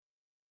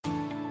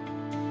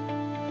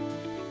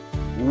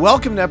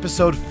Welcome to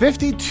episode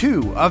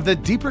 52 of the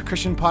Deeper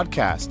Christian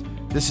Podcast.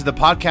 This is the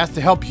podcast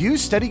to help you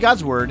study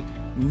God's Word,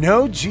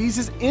 know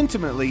Jesus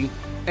intimately,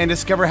 and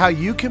discover how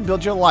you can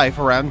build your life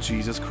around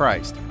Jesus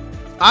Christ.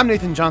 I'm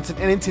Nathan Johnson,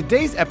 and in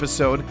today's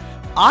episode,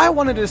 I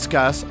want to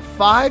discuss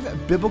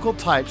 5 biblical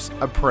types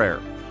of prayer.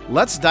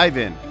 Let's dive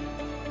in.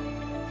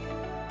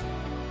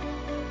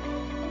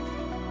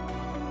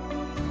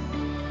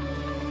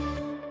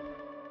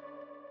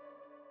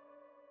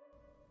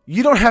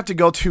 You don't have to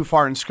go too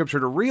far in Scripture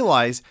to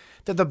realize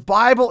that the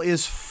Bible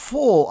is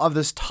full of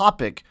this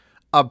topic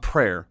of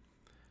prayer.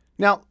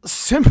 Now,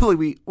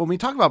 simply, when we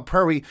talk about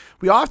prayer, we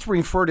often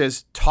refer to it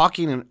as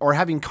talking or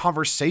having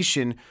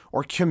conversation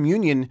or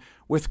communion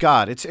with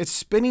God. It's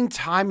spending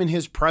time in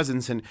His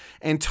presence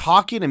and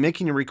talking and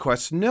making your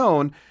requests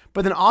known,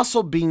 but then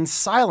also being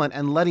silent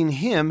and letting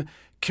Him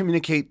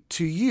communicate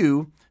to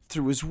you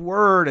through His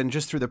Word and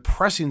just through the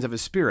pressings of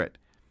His Spirit.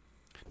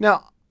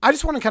 Now, I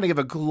just want to kind of give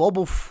a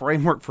global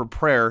framework for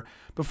prayer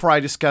before I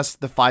discuss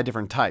the 5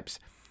 different types.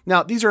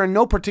 Now, these are in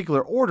no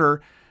particular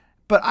order,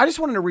 but I just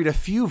wanted to read a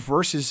few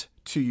verses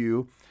to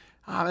you.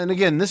 And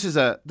again,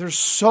 there's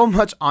so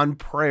much on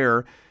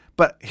prayer,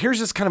 but here's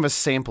just kind of a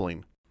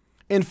sampling.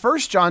 In 1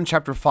 John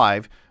chapter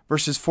 5,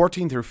 verses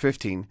 14 through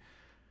 15,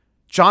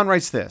 John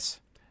writes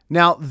this: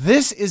 "Now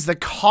this is the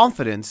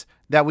confidence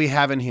that we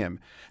have in Him,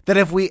 that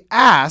if we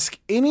ask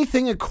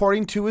anything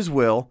according to His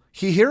will,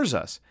 He hears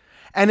us.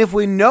 And if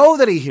we know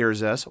that He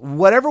hears us,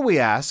 whatever we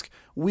ask,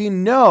 we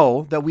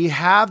know that we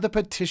have the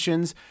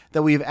petitions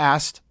that we've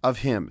asked of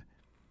Him."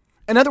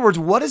 In other words,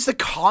 what is the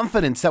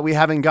confidence that we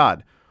have in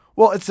God?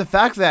 Well, it's the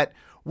fact that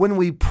when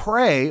we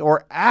pray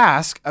or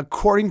ask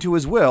according to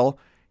His will,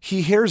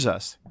 He hears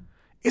us.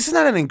 Isn't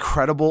that an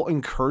incredible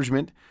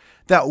encouragement?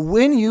 That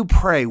when you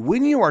pray,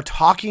 when you are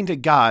talking to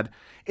God,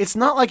 it's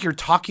not like you're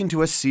talking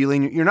to a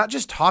ceiling. You're not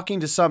just talking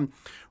to some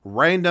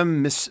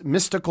random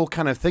mystical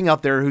kind of thing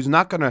out there who's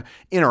not going to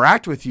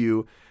interact with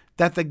you,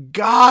 that the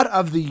God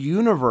of the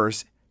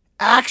universe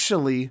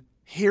actually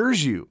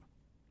hears you.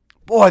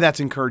 Boy, that's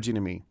encouraging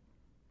to me.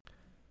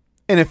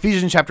 In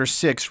Ephesians chapter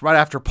 6, right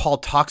after Paul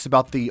talks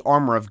about the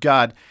armor of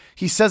God,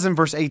 he says in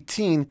verse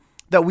 18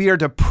 that we are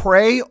to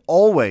pray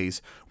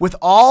always with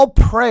all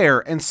prayer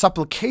and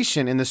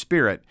supplication in the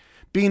Spirit,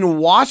 being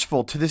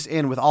watchful to this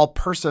end with all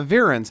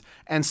perseverance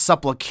and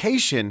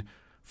supplication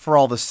for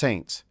all the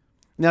saints.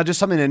 Now, just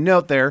something to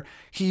note there,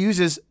 he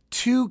uses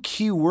 2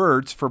 key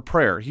words for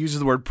prayer. He uses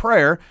the word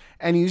prayer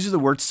and he uses the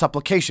word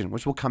supplication,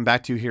 which we'll come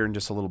back to here in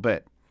just a little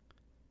bit.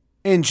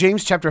 In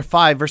James chapter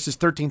 5, verses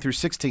 13 through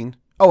 16,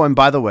 oh, and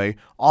by the way,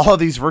 all of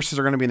these verses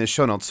are going to be in the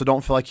show notes, so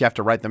don't feel like you have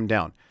to write them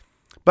down.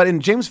 But in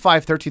James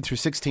 5, 13 through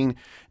 16,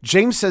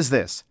 James says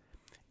this: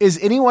 "Is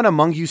anyone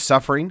among you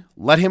suffering?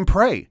 Let him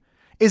pray.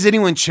 Is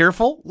anyone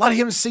cheerful? Let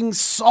him sing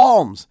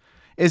psalms.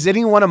 Is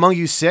anyone among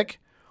you sick?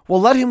 Well,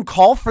 let him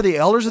call for the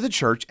elders of the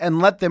church and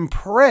let them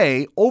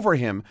pray over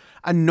him,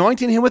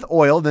 anointing him with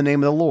oil in the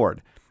name of the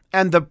Lord.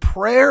 And the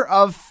prayer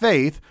of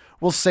faith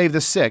will save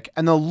the sick,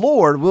 and the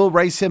Lord will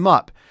raise him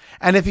up.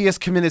 And if he has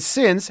committed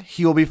sins,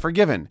 he will be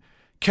forgiven.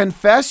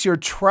 Confess your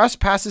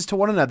trespasses to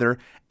one another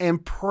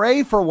and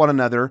pray for one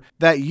another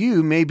that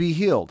you may be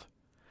healed.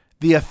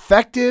 The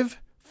effective,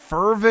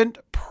 fervent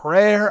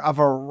prayer of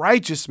a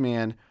righteous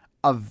man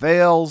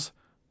avails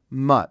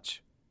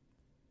much."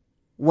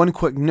 One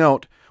quick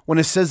note: when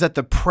it says that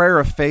the prayer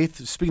of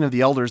faith, speaking of the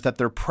elders, that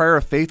their prayer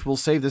of faith will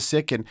save the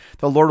sick and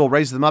the Lord will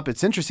raise them up,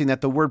 it's interesting that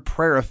the word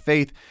prayer of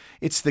faith,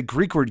 it's the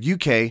Greek word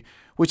euche,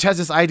 which has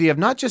this idea of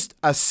not just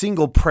a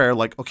single prayer,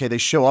 like, okay, they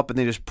show up and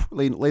they just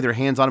lay their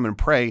hands on them and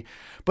pray,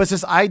 but it's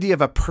this idea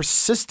of a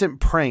persistent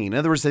praying. In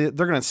other words, they're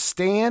going to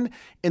stand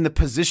in the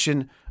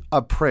position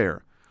of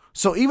prayer.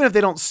 So even if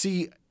they don't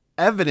see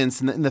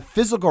evidence in the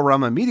physical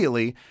realm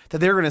immediately, that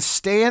they're going to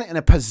stand in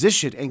a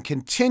position and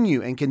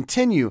continue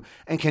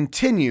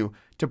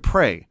to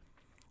pray,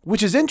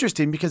 which is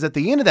interesting because at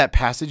the end of that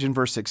passage in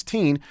verse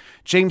 16,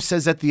 James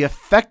says that the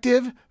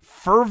effective,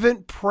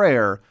 fervent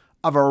prayer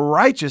of a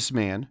righteous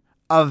man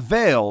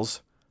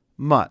avails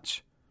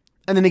much.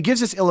 And then he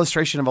gives this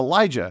illustration of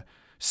Elijah,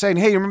 saying,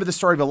 hey, remember the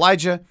story of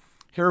Elijah?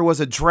 Here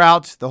was a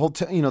drought, the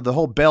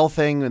whole Baal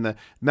thing and the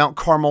Mount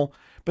Carmel.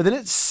 But then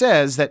it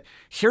says that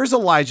here's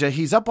Elijah,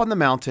 he's up on the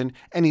mountain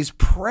and he's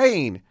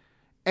praying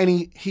and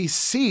he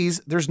sees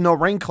there's no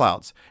rain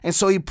clouds. And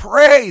so he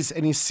prays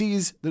and he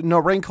sees no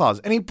rain clouds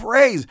and he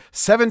prays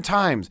 7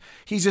 times.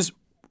 He's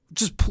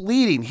just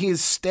pleading. He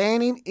is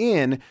standing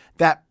in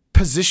that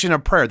position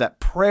of prayer, that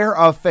prayer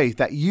of faith,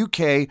 that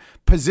UK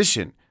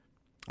position.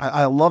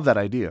 I love that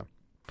idea.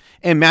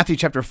 In Matthew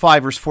chapter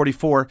 5, verse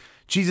 44,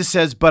 Jesus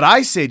says, "But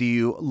I say to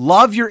you,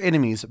 love your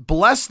enemies,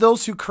 bless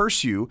those who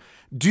curse you,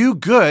 do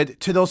good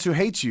to those who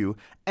hate you,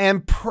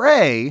 and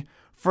pray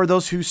for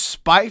those who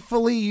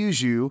spitefully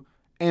use you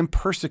and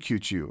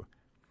persecute you."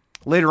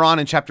 Later on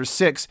in chapter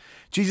 6,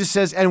 Jesus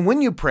says, "And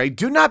when you pray,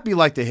 do not be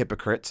like the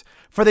hypocrites,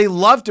 for they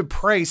love to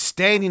pray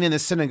standing in the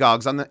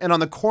synagogues and on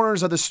the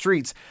corners of the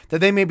streets, that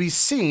they may be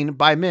seen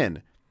by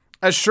men.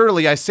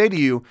 Assuredly, I say to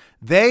you,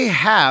 they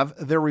have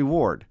their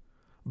reward.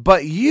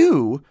 But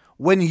you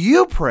When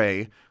you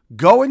pray,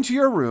 go into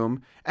your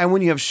room, and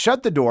when you have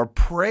shut the door,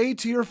 pray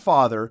to your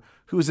Father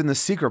who is in the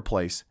secret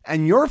place,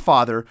 and your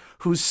Father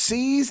who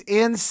sees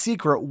in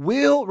secret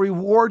will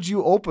reward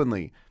you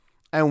openly.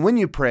 And when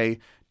you pray,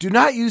 do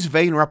not use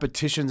vain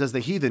repetitions as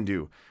the heathen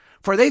do,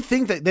 for they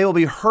think that they will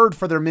be heard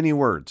for their many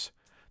words.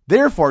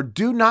 Therefore,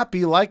 do not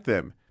be like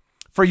them,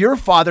 for your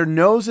Father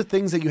knows the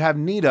things that you have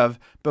need of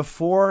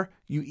before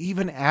you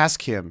even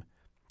ask him.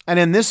 And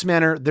in this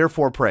manner,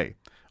 therefore, pray,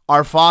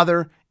 Our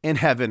Father in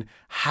heaven,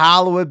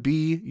 hallowed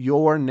be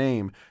your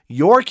name.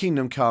 Your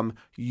kingdom come,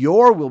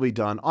 your will be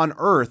done on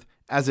earth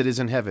as it is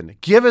in heaven.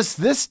 Give us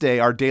this day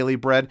our daily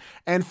bread,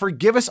 and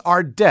forgive us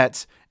our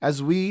debts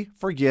as we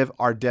forgive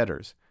our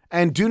debtors.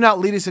 And do not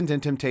lead us into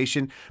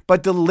temptation,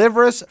 but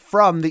deliver us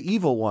from the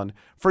evil one.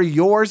 For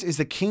yours is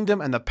the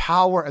kingdom and the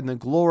power and the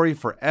glory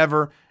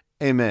forever.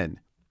 Amen.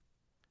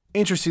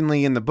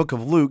 Interestingly, in the book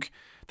of Luke,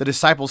 the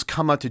disciples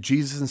come up to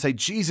Jesus and say,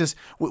 Jesus,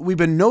 we've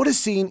been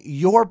noticing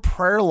your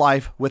prayer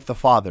life with the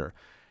Father.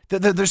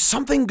 There's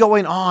something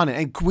going on.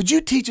 And would you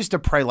teach us to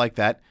pray like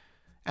that?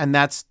 And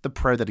that's the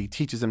prayer that he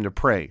teaches them to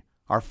pray.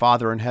 Our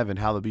Father in heaven,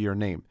 hallowed be your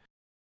name.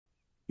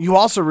 You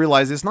also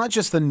realize it's not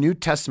just the New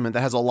Testament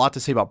that has a lot to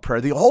say about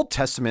prayer. The Old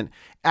Testament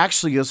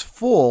actually is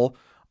full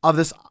of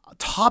this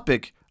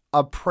topic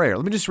of prayer.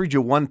 Let me just read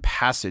you one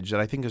passage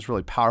that I think is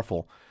really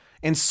powerful.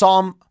 In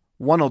Psalm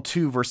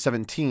 102, verse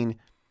 17,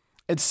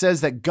 it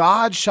says that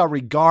God shall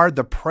regard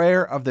the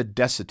prayer of the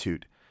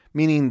destitute,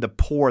 meaning the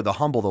poor, the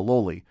humble, the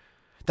lowly.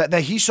 That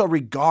he shall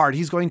regard,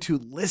 he's going to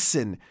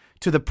listen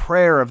to the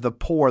prayer of the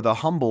poor, the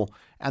humble,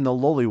 and the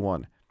lowly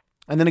one.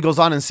 And then it goes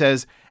on and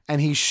says,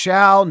 and he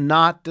shall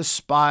not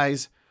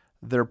despise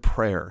their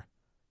prayer.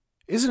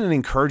 Isn't it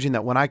encouraging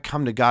that when I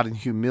come to God in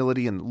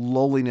humility and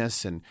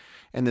lowliness and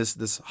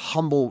this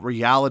humble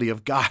reality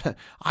of God,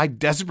 I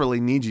desperately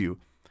need you,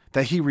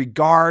 that he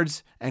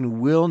regards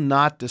and will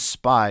not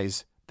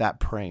despise that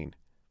praying.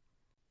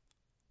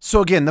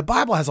 So again, the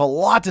Bible has a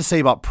lot to say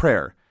about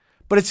prayer,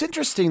 but it's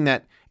interesting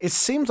that it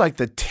seems like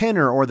the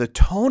tenor or the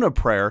tone of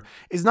prayer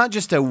is not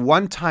just a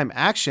one-time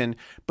action,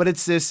 but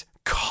it's this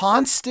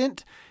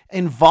constant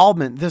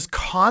involvement, this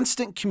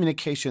constant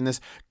communication, this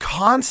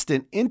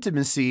constant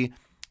intimacy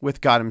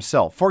with God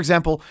himself. For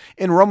example,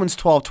 in Romans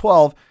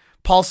 12:12,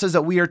 Paul says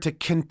that we are to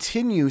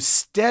continue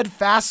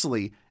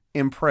steadfastly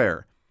in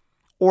prayer.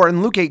 Or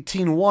in Luke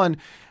 18:1,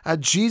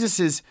 Jesus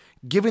is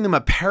giving them a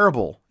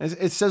parable.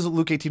 It says in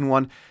Luke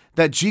 18:1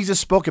 that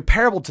Jesus spoke a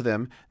parable to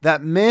them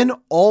that men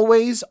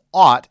always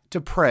ought to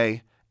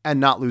pray and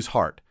not lose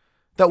heart.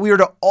 That we are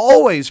to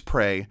always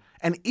pray,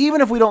 and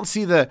even if we don't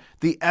see the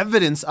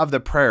evidence of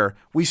the prayer,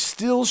 we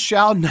still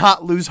shall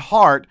not lose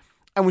heart,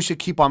 and we should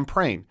keep on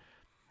praying.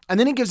 And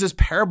then he gives this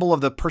parable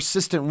of the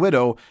persistent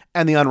widow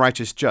and the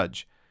unrighteous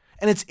judge.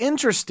 And it's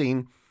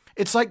interesting.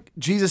 It's like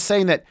Jesus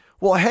saying that,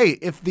 well, hey,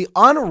 if the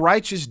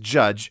unrighteous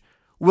judge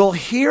will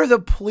hear the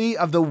plea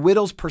of the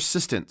widow's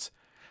persistence,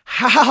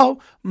 how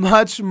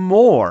much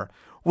more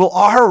will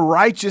our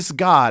righteous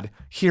God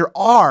hear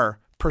our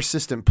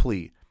persistent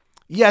plea?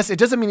 Yes, it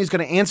doesn't mean he's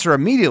going to answer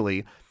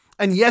immediately.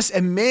 And yes,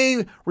 it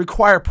may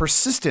require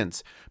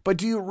persistence, but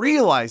do you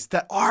realize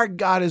that our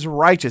God is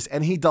righteous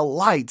and he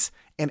delights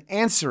in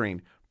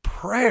answering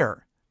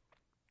prayer?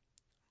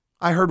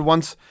 I heard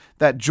once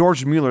that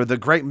George Mueller, the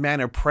great man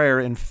of prayer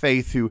and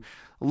faith, who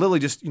literally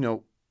just,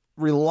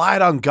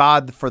 relied on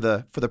God for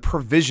the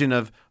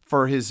provision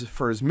for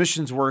his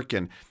missions work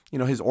and,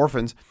 his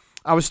orphans.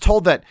 I was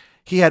told that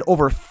he had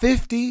over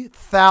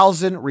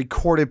 50,000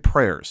 recorded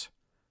prayers.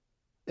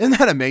 Isn't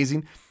that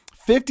amazing?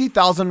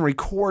 50,000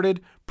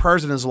 recorded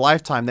prayers in his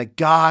lifetime that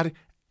God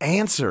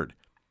answered.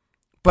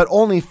 But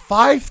only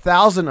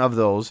 5,000 of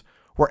those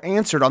were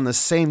answered on the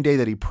same day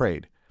that he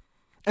prayed.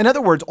 In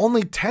other words,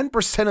 only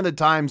 10% of the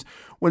times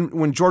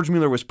when George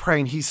Mueller was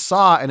praying, he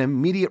saw an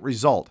immediate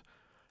result.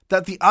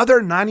 That the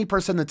other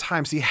 90% of the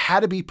times he had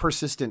to be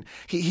persistent.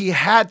 He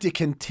had to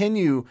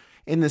continue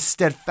in the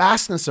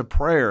steadfastness of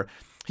prayer.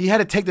 He had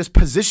to take this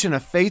position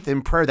of faith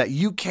in prayer, that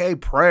UK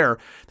prayer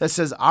that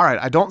says, all right,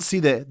 I don't see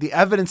the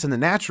evidence in the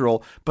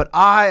natural, but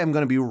I am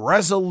going to be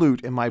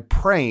resolute in my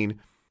praying.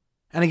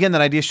 And again,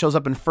 that idea shows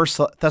up in 1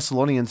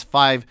 Thessalonians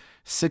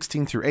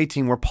 5:16 through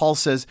 18, where Paul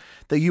says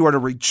that you are to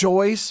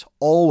rejoice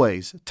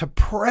always, to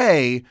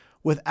pray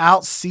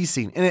without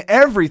ceasing, and in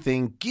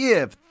everything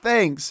give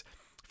thanks,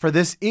 for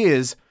this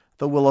is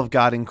the will of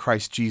God in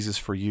Christ Jesus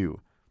for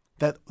you.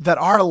 That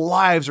our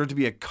lives are to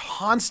be a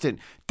constant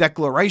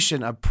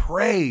declaration of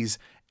praise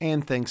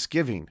and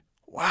thanksgiving.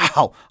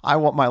 Wow, I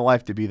want my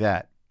life to be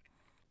that.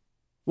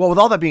 Well, with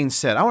all that being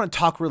said, I want to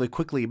talk really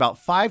quickly about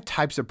 5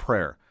 types of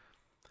prayer.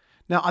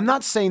 Now, I'm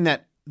not saying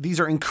that these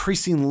are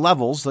increasing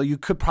levels, though you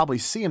could probably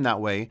see them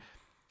that way.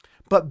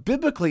 But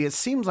biblically, it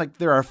seems like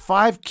there are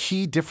 5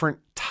 key different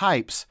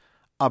types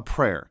of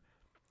prayer.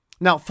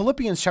 Now,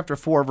 Philippians chapter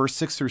 4, verse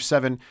 6 through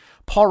 7,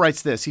 Paul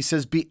writes this. He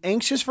says, be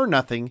anxious for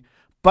nothing,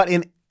 but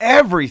in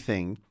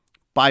everything,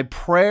 by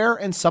prayer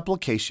and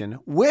supplication,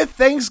 with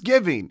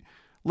thanksgiving,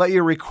 let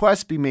your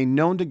requests be made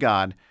known to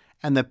God,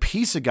 and the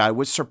peace of God,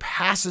 which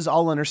surpasses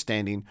all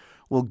understanding,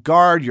 will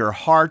guard your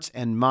hearts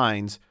and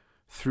minds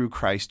through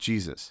Christ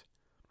Jesus.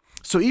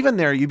 So even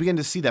there, you begin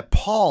to see that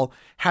Paul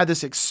had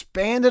this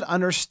expanded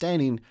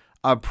understanding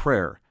of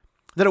prayer,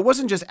 that it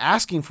wasn't just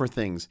asking for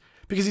things,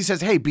 because he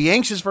says, hey, be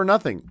anxious for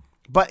nothing,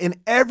 but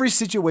in every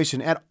situation,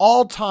 at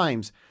all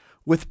times,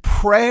 with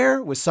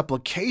prayer, with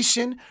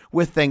supplication,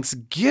 with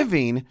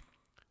thanksgiving,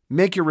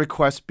 make your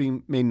requests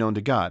be made known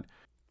to God.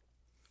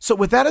 So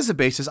with that as a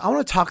basis, I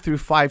want to talk through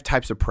 5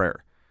 types of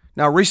prayer.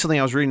 Now, recently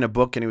I was reading a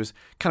book and it was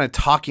kind of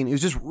talking, it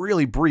was just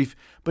really brief,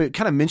 but it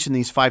kind of mentioned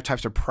these 5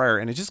 types of prayer.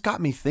 And it just got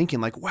me thinking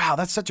like, wow,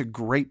 that's such a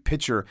great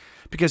picture,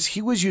 because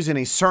he was using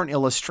a certain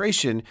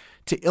illustration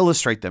to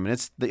illustrate them. And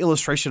it's the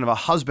illustration of a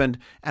husband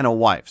and a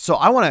wife. So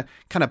I want to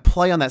kind of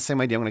play on that same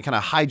idea. I'm going to kind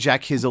of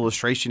hijack his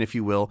illustration, if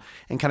you will,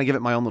 and kind of give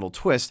it my own little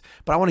twist.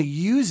 But I want to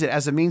use it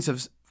as a means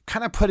of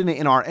kind of putting it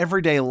in our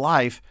everyday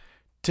life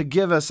to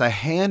give us a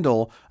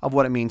handle of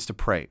what it means to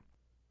pray.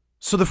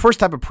 So the first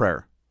type of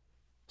prayer,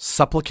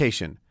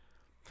 supplication.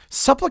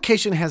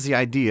 Supplication has the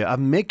idea of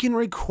making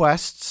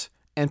requests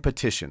and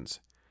petitions.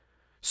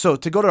 So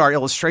to go to our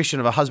illustration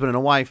of a husband and a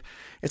wife,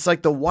 it's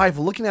like the wife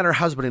looking at her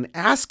husband and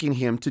asking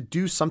him to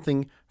do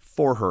something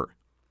for her.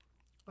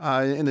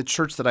 In the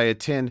church that I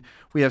attend,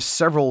 we have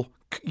several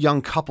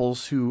young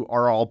couples who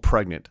are all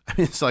pregnant. I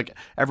mean, it's like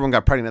everyone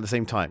got pregnant at the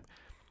same time.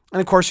 And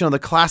of course, the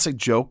classic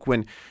joke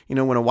when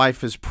a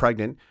wife is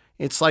pregnant,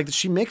 it's like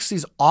she makes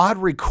these odd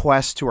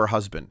requests to her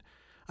husband.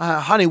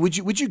 Honey,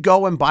 would you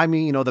go and buy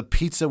me, the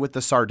pizza with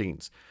the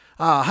sardines?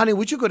 Honey,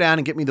 would you go down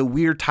and get me the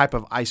weird type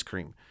of ice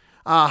cream?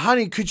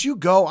 Honey, could you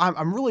go?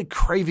 I'm really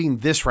craving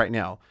this right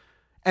now.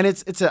 And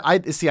it's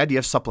the idea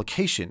of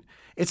supplication.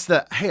 It's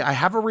hey, I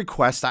have a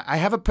request. I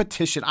have a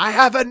petition. I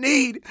have a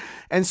need.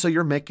 And so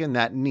you're making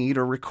that need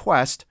or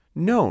request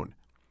known.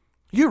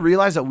 You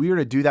realize that we are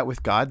to do that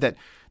with God,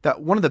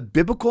 that one of the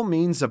biblical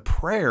means of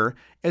prayer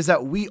is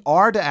that we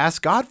are to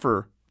ask God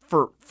for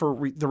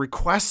the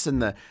requests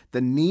and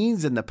the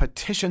needs and the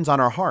petitions on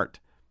our heart.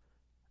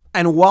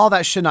 And while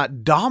that should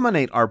not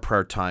dominate our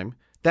prayer time,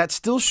 that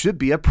still should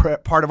be a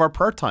part of our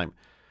prayer time.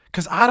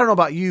 Because I don't know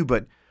about you,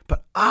 but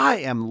I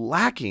am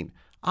lacking.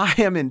 I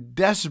am in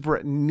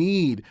desperate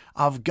need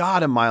of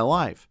God in my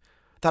life.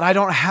 That I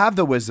don't have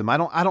the wisdom. I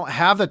don't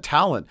have the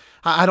talent.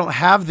 I don't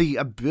have the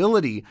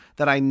ability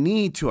that I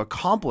need to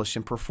accomplish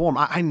and perform.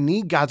 I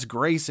need God's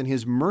grace and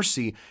His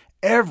mercy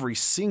every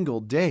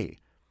single day.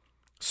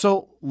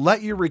 So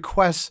let your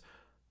requests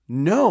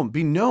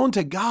be known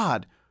to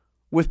God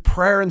with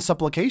prayer and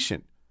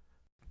supplication.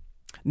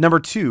 Number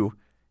 2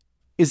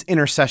 is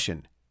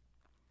intercession.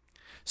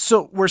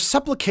 So where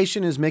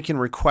supplication is making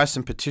requests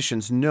and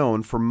petitions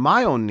known for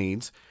my own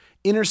needs,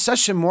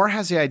 intercession more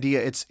has the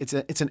idea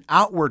it's an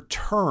outward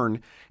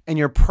turn and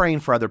you're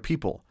praying for other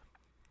people.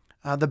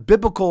 The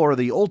biblical or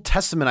the Old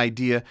Testament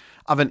idea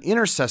of an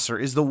intercessor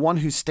is the one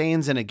who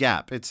stands in a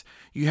gap.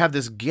 You have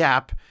this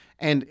gap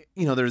and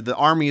the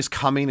army is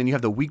coming and you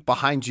have the weak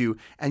behind you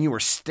and you are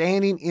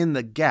standing in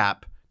the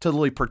gap to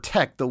literally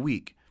protect the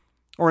weak.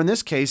 Or in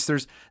this case,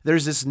 there's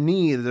this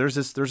need, there's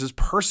this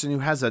person who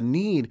has a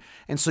need,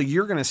 and so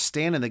you're going to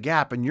stand in the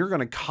gap and you're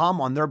going to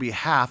come on their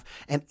behalf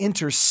and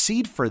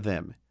intercede for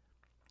them.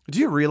 Do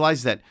you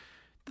realize that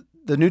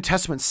the New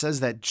Testament says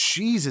that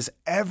Jesus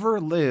ever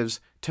lives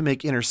to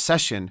make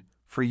intercession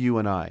for you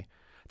and I?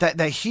 That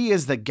He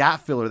is the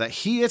gap filler, that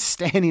He is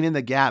standing in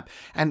the gap.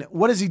 And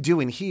what is He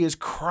doing? He is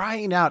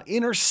crying out,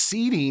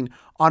 interceding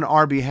on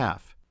our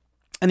behalf.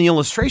 And the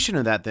illustration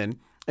of that then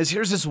is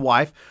here's this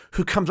wife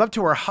who comes up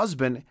to her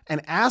husband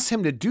and asks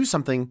him to do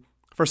something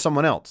for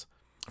someone else.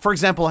 For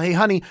example, hey,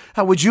 honey,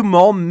 would you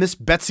mow Miss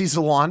Betsy's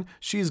lawn?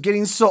 She's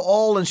getting so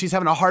old and she's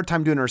having a hard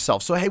time doing it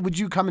herself. So, hey, would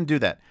you come and do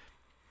that?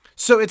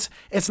 So it's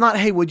not,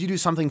 hey, would you do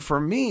something for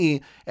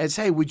me? It's,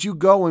 hey, would you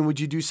go and would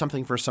you do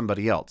something for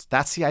somebody else?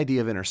 That's the idea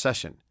of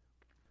intercession.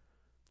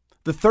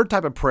 The third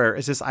type of prayer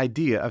is this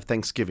idea of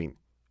thanksgiving.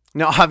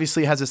 Now,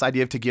 obviously, it has this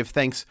idea of to give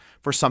thanks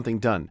for something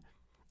done.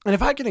 And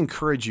if I could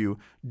encourage you,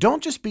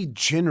 don't just be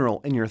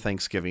general in your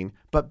thanksgiving,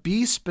 but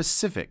be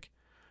specific.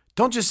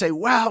 Don't just say,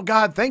 wow,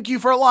 God, thank you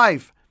for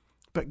life.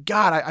 But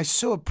God, I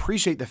so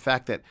appreciate the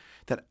fact that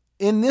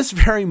in this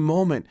very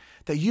moment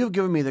that you have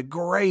given me the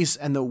grace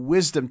and the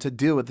wisdom to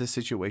deal with this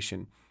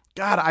situation.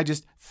 God, I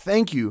just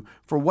thank you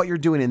for what you're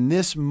doing in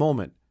this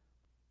moment.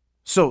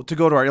 So to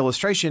go to our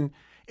illustration,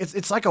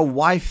 it's like a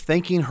wife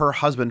thanking her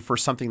husband for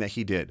something that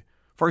he did.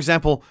 For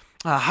example,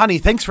 honey,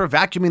 thanks for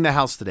vacuuming the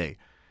house today.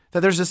 That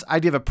there's this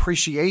idea of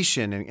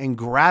appreciation and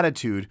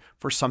gratitude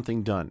for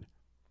something done.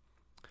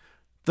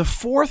 The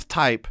fourth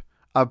type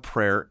of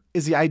prayer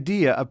is the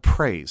idea of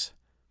praise.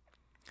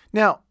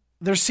 Now,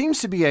 there seems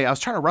to be I was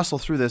trying to wrestle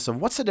through this of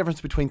what's the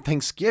difference between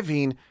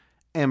thanksgiving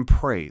and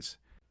praise.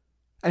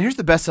 And here's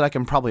the best that I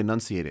can probably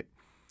enunciate it.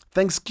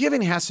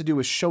 Thanksgiving has to do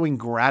with showing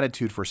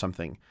gratitude for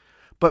something.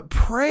 But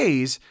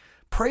praise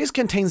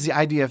contains the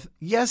idea of,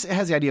 yes, it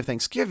has the idea of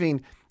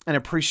thanksgiving and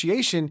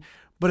appreciation,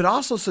 but it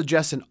also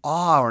suggests an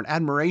awe or an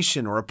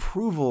admiration or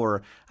approval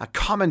or a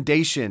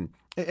commendation.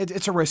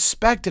 It's a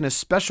respect and a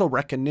special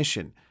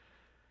recognition.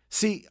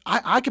 See,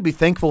 I could be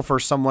thankful for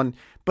someone,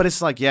 but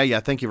it's like, yeah,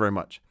 thank you very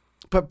much.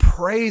 But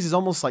praise is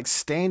almost like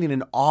standing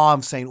in awe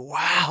of saying,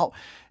 wow,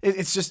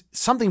 it's just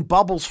something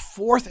bubbles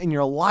forth in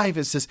your life.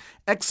 It's this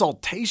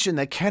exaltation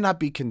that cannot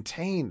be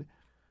contained.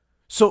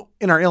 So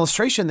in our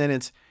illustration, then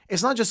it's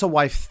not just a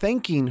wife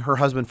thanking her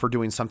husband for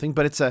doing something,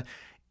 but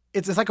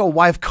it's like a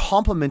wife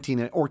complimenting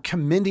it or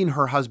commending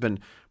her husband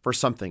for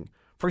something.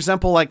 For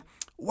example, like,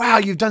 wow,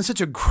 you've done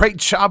such a great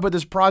job with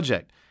this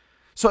project.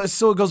 So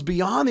it goes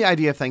beyond the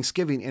idea of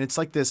thanksgiving, and it's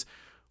like this,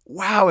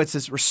 wow, it's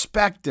this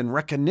respect and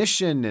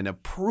recognition and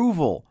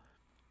approval.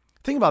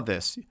 Think about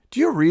this. Do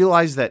you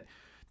realize that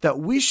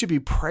we should be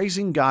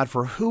praising God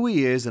for who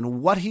he is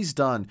and what he's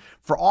done,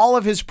 for all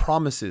of his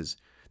promises?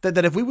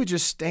 That if we would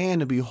just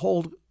stand and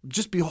behold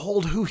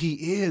who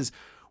he is,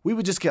 we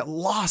would just get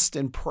lost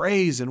in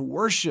praise and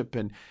worship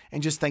and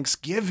just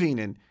thanksgiving.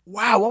 And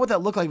wow, what would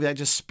that look like if that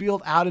just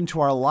spilled out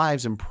into our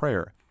lives in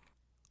prayer?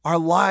 Our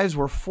lives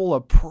were full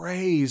of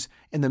praise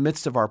in the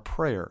midst of our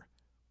prayer.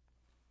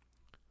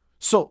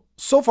 So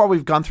far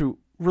we've gone through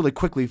really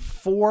quickly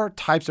 4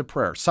 types of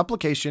prayer: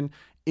 supplication,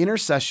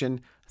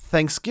 intercession,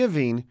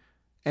 thanksgiving,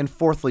 and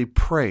fourthly,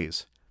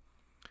 praise.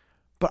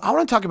 But I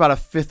want to talk about a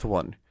 5th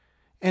one.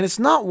 And it's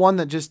not one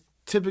that just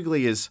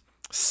typically is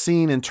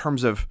seen in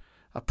terms of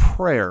a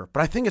prayer,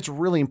 but I think it's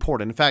really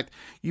important. In fact,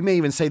 you may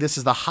even say this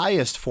is the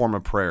highest form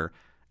of prayer,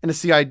 and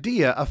it's the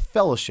idea of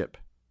fellowship.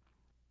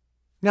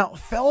 Now,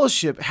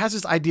 fellowship has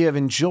this idea of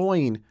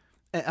enjoying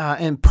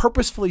and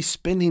purposefully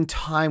spending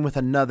time with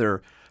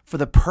another for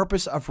the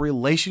purpose of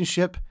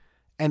relationship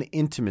and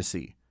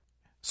intimacy.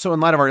 So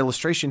in light of our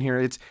illustration here,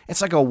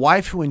 it's like a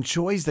wife who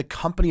enjoys the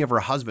company of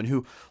her husband,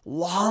 who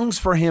longs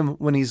for him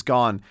when he's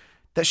gone,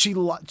 that she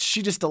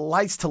just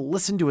delights to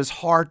listen to his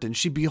heart, and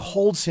she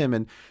beholds him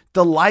and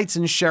delights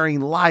in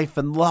sharing life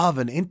and love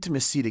and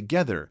intimacy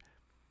together.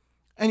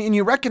 And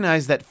you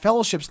recognize that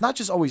fellowship's not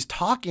just always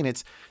talking,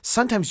 it's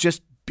sometimes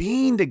just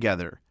being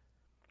together.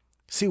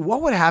 See,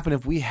 what would happen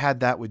if we had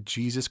that with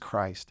Jesus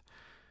Christ?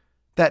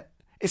 That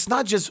it's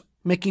not just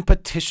making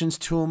petitions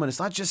to him, and it's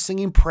not just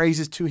singing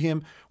praises to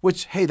him,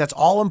 which, hey, that's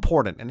all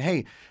important. And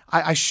hey,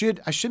 I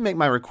should make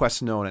my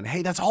requests known, and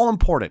hey, that's all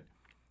important.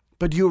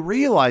 But do you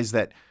realize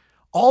that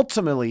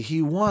ultimately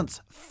he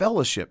wants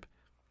fellowship?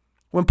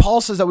 When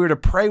Paul says that we are to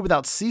pray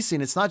without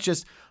ceasing, it's not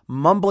just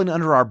mumbling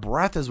under our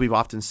breath, as we've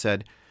often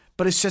said,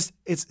 but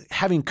it's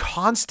having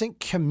constant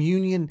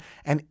communion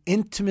and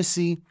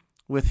intimacy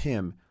with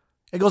him.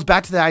 It goes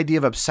back to the idea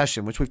of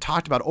obsession, which we've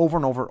talked about over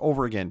and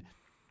over again.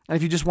 And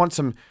if you just want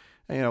some,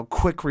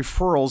 quick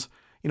referrals,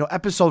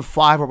 episode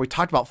 5, where we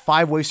talked about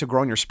 5 ways to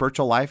grow in your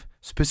spiritual life,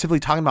 specifically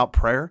talking about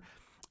prayer,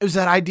 it was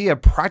that idea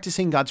of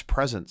practicing God's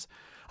presence.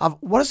 Of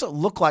what does it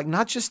look like,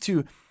 not just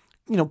to,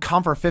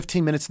 come for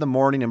 15 minutes in the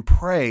morning and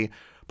pray,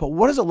 but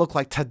what does it look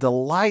like to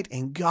delight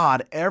in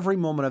God every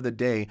moment of the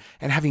day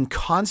and having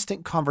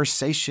constant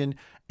conversation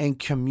and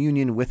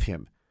communion with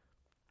him?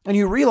 And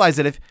you realize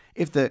that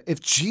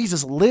if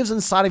Jesus lives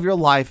inside of your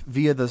life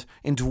via the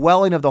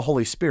indwelling of the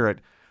Holy Spirit,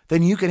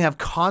 then you can have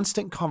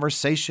constant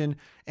conversation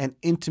and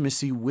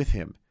intimacy with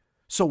him.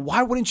 So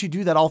why wouldn't you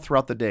do that all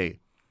throughout the day?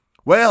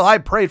 Well, I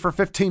prayed for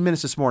 15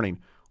 minutes this morning.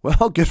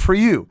 Well, good for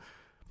you.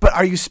 But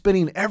are you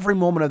spending every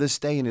moment of this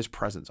day in his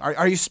presence?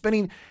 Are you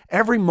spending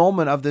every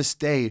moment of this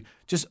day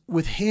just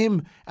with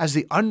him as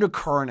the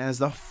undercurrent, as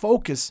the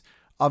focus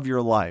of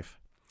your life?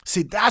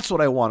 See, that's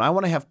what I want. I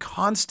want to have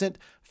constant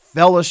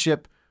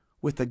fellowship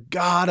with the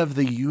God of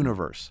the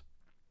universe.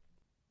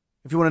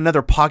 If you want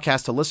another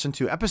podcast to listen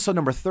to, episode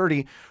number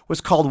 30 was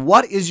called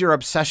What is Your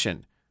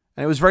Obsession?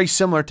 And it was very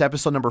similar to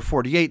episode number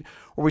 48,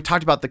 where we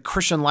talked about the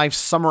Christian life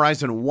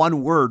summarized in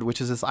one word,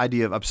 which is this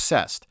idea of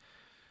obsessed.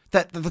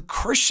 That the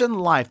Christian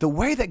life, the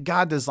way that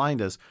God designed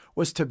us,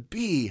 was to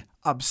be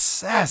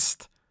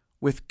obsessed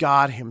with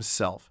God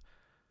himself.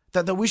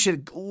 That we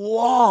should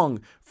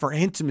long for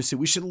intimacy.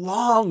 We should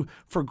long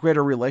for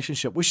greater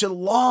relationship. We should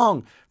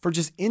long for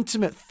just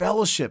intimate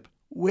fellowship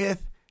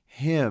with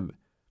him.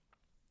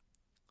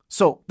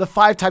 So the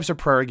 5 types of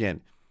prayer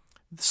again: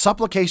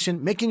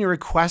 supplication, making your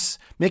requests,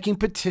 making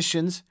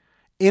petitions;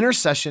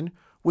 intercession,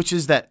 which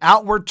is that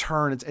outward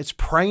turn. It's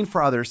praying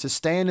for others to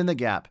stand in the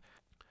gap.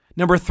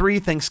 Number 3,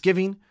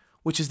 thanksgiving,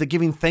 which is the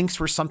giving thanks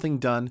for something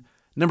done.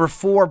 Number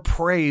 4,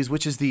 praise,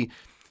 which is the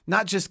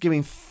not just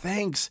giving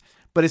thanks,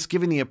 but it's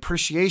giving the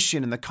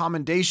appreciation and the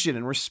commendation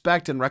and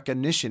respect and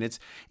recognition.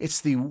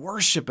 It's the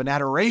worship and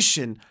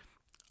adoration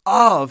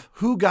of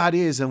who God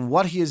is and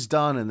what he has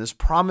done and his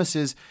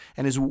promises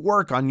and his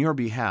work on your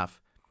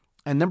behalf.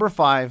 And number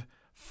 5,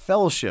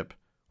 fellowship,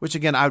 which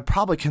again, I would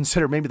probably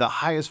consider maybe the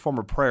highest form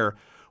of prayer,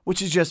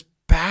 which is just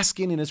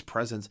basking in his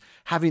presence,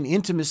 having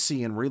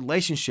intimacy and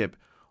relationship.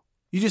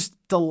 You just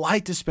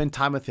delight to spend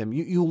time with him.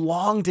 You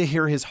long to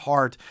hear his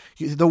heart.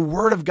 The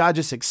word of God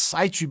just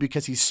excites you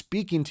because he's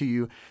speaking to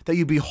you, that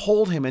you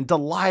behold him and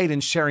delight in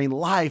sharing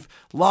life,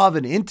 love,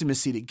 and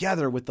intimacy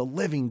together with the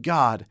living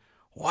God.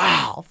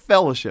 Wow,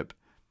 fellowship.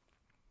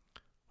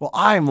 Well,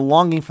 I am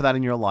longing for that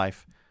in your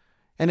life.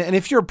 And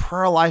if your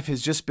prayer life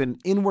has just been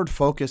inward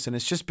focused and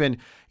it's just been,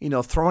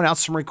 throwing out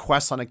some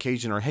requests on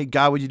occasion, or, hey,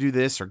 God, would you do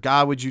this? Or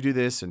God, would you do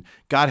this? And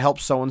God help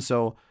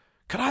so-and-so.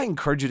 Could I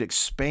encourage you to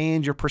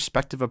expand your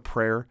perspective of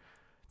prayer?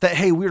 That,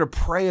 hey, we're to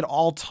pray at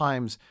all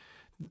times.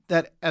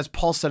 That, as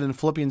Paul said in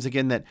Philippians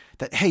again, that,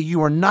 hey,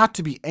 you are not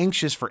to be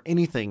anxious for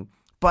anything,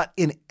 but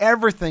in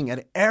everything,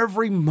 at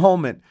every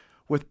moment,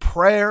 with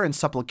prayer and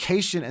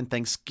supplication and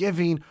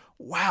thanksgiving,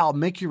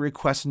 make your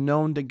requests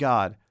known to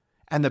God.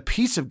 And the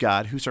peace of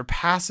God, who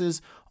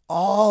surpasses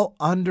all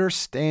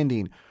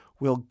understanding,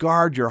 will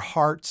guard your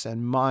hearts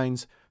and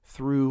minds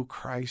through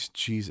Christ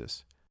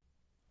Jesus.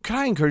 Could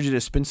I encourage you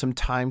to spend some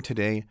time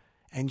today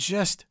and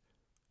just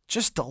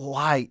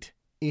delight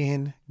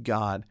in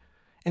God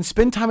and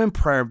spend time in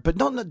prayer, but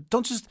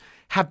don't just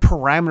have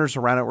parameters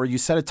around it where you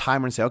set a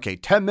timer and say, okay,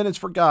 10 minutes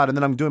for God, and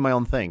then I'm doing my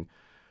own thing.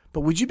 But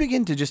would you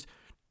begin to just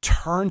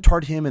turn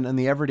toward Him in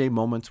the everyday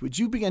moments? Would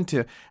you begin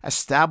to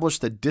establish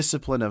the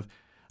discipline of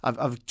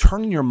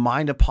turning your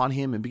mind upon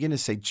Him and begin to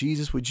say,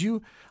 Jesus, would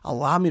you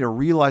allow me to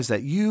realize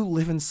that you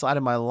live inside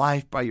of my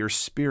life by your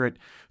Spirit?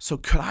 So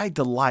could I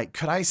delight?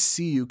 Could I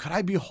see you? Could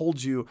I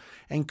behold you?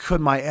 And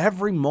could my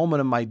every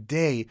moment of my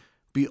day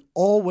be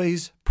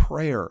always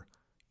prayer?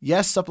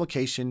 Yes,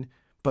 supplication,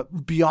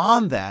 but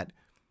beyond that,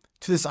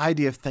 to this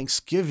idea of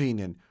thanksgiving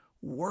and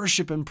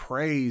worship and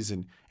praise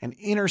and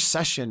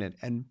intercession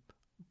and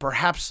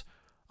perhaps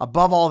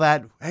above all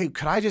that, hey,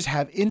 could I just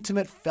have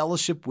intimate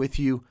fellowship with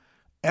you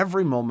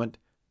every moment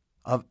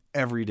of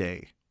every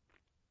day?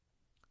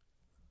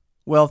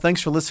 Well,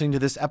 thanks for listening to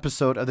this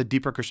episode of the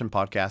Deeper Christian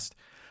Podcast.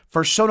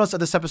 For show notes of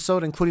this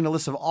episode, including a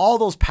list of all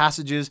those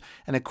passages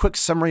and a quick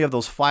summary of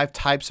those 5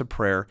 types of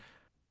prayer,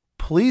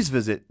 please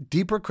visit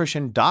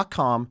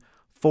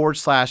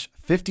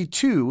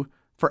deeperchristian.com/52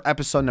 for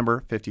episode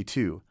number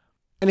 52.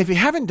 And if you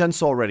haven't done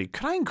so already,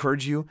 could I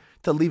encourage you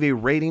to leave a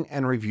rating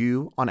and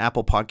review on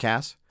Apple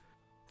Podcasts?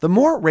 The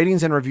more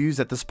ratings and reviews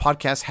that this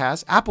podcast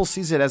has, Apple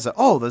sees it as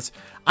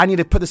I need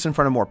to put this in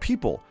front of more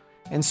people.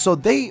 And so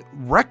they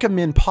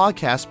recommend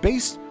podcasts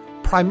based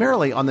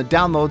primarily on the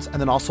downloads and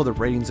then also the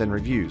ratings and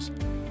reviews.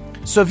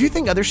 So if you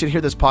think others should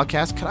hear this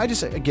podcast, could I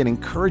just again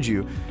encourage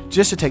you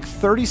just to take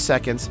 30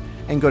 seconds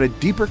and go to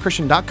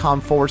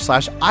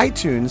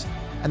deeperchristian.com/iTunes,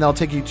 and that'll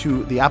take you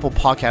to the Apple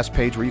Podcast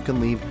page where you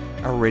can leave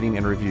a rating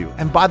and review.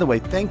 And by the way,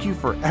 thank you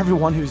for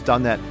everyone who's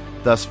done that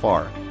thus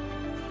far.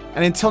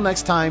 And until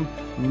next time,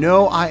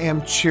 know I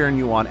am cheering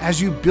you on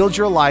as you build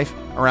your life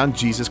around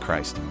Jesus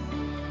Christ.